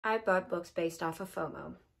I bought books based off of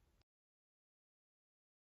FOMO.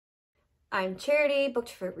 I'm Charity,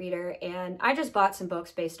 BookTuber reader, and I just bought some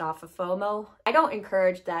books based off of FOMO. I don't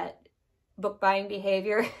encourage that book buying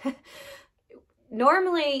behavior.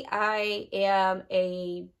 Normally, I am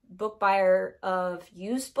a book buyer of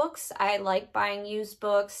used books. I like buying used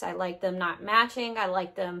books. I like them not matching. I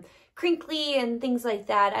like them crinkly and things like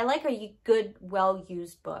that. I like a good,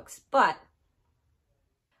 well-used books, but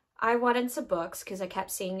I wanted some books because I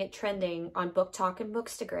kept seeing it trending on BookTok and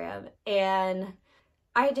Bookstagram, and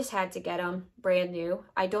I just had to get them brand new.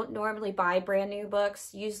 I don't normally buy brand new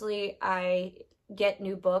books. Usually I get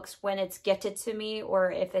new books when it's gifted to me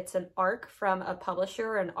or if it's an ARC from a publisher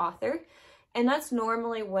or an author. And that's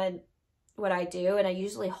normally what I do, and I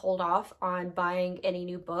usually hold off on buying any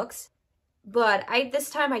new books. But this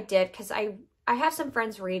time I did because I have some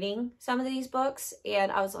friends reading some of these books,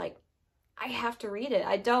 and I was like, I have to read it.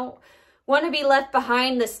 I don't want to be left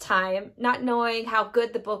behind this time, not knowing how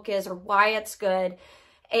good the book is or why it's good.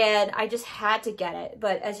 And I just had to get it.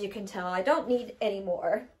 But as you can tell, I don't need any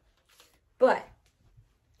more. But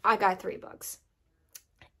I got 3 books.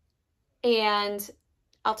 And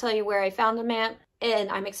I'll tell you where I found them at. And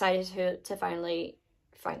I'm excited to finally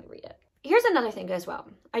read it. Here's another thing as well.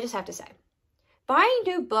 I just have to say. Buying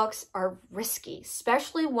new books are risky,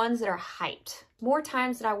 especially ones that are hyped. More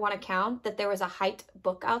times than I want to count that there was a hyped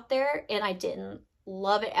book out there and I didn't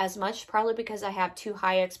love it as much, probably because I have too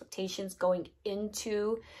high expectations going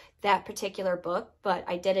into that particular book, but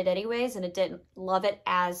I did it anyways and I didn't love it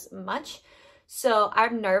as much. So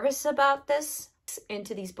I'm nervous about this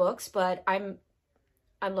into these books, but I'm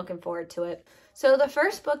looking forward to it. So the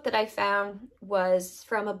first book that I found was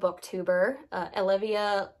from a booktuber,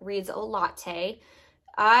 Olivia Reads a Latte.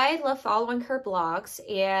 I love following her blogs,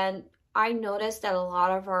 and I noticed that a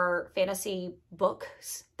lot of our fantasy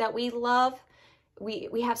books that we love,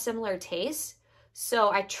 we have similar tastes.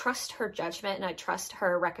 So I trust her judgment and I trust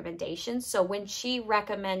her recommendations. So when she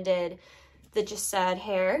recommended The Just Sad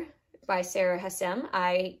Hair by Sarah Hassim,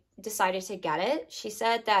 I decided to get it. She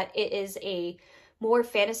said that it is a more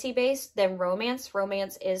fantasy based than romance.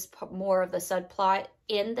 Romance is more of the subplot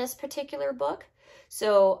in this particular book.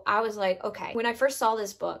 So I was like, okay. When I first saw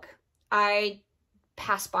this book, I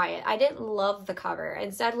passed by it. I didn't love the cover.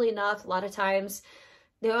 And sadly enough, a lot of times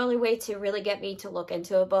the only way to really get me to look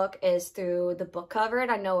into a book is through the book cover.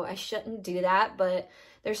 And I know I shouldn't do that, but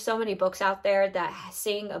there's so many books out there that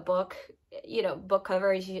seeing a book, you know, book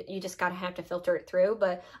covers, you just gotta have to filter it through.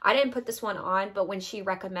 But I didn't put this one on, but when she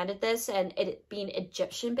recommended this and it being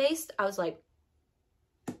Egyptian based, I was like,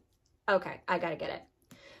 okay, I gotta get it.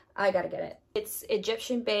 I gotta get it. It's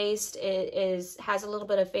Egyptian based. It has a little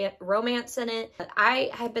bit of romance in it. I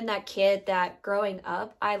have been that kid that growing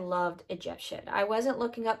up, I loved Egyptian. I wasn't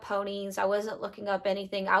looking up ponies. I wasn't looking up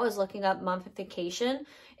anything. I was looking up mummification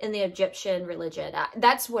in the Egyptian religion.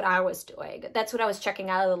 That's what I was doing. That's what I was checking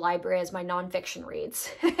out of the library as my nonfiction reads,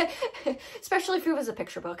 especially if it was a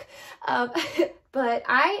picture book. But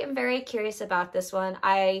I am very curious about this one.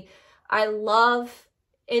 I love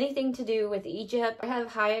anything to do with Egypt. I have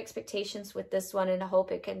high expectations with this one and I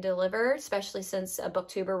hope it can deliver, especially since a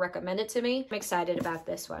booktuber recommended to me. I'm excited about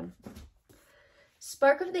this one.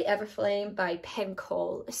 Spark of the Everflame by Penn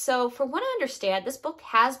Cole. So from what I understand, this book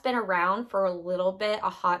has been around for a little bit, a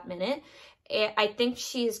hot minute. I think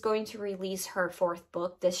she's going to release her 4th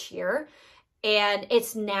book this year. And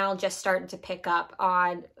it's now just starting to pick up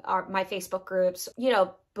on my Facebook groups, you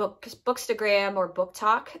know, Bookstagram or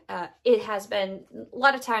BookTok. It has been, a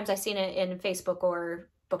lot of times I've seen it in Facebook or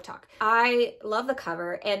BookTok. I love the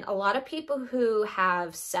cover, and a lot of people who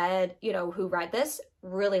have said, you know, who read this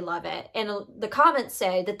really love it. And the comments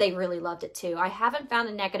say that they really loved it too. I haven't found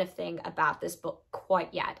a negative thing about this book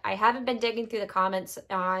quite yet. I haven't been digging through the comments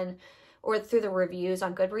or through the reviews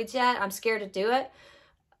on Goodreads yet. I'm scared to do it.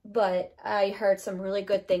 But I heard some really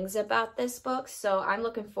good things about this book, so I'm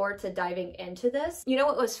looking forward to diving into this. You know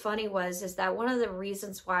what was funny is that one of the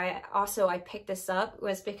reasons why I picked this up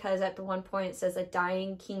was because at one point it says a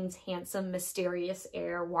dying king's handsome, mysterious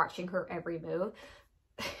heir watching her every move.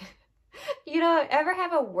 You know, ever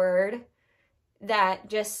have a word that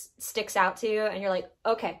just sticks out to you and you're like,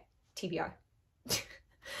 okay, TBR.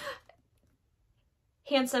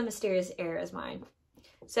 Handsome, mysterious heir is mine.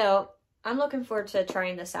 So I'm looking forward to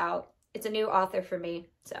trying this out. It's a new author for me.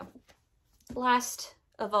 So last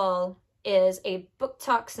of all is a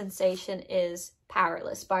BookTok sensation is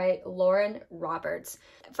Powerless by Lauren Roberts.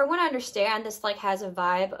 From what I understand, this like has a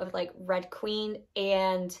vibe of like Red Queen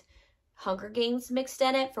and Hunger Games mixed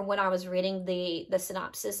in it from when I was reading the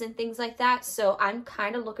synopsis and things like that. So I'm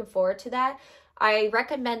kind of looking forward to that. I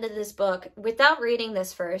recommended this book without reading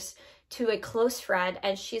this first to a close friend,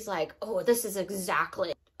 and she's like, oh, this is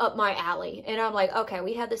exactly up my alley. And I'm like, okay,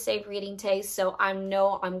 we have the same reading taste, so I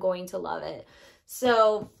know I'm going to love it.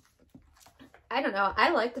 So I don't know. I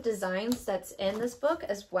like the designs that's in this book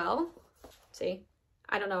as well. See,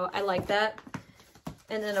 I don't know. I like that.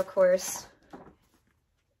 And then, of course,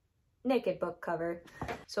 naked book cover.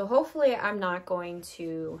 So hopefully I'm not going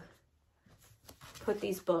to put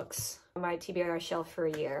these books on my TBR shelf for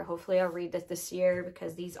a year. Hopefully I'll read this year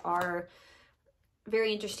because these are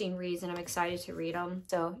very interesting reads and I'm excited to read them.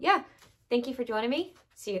 So yeah, thank you for joining me.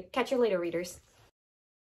 See you. Catch you later, readers.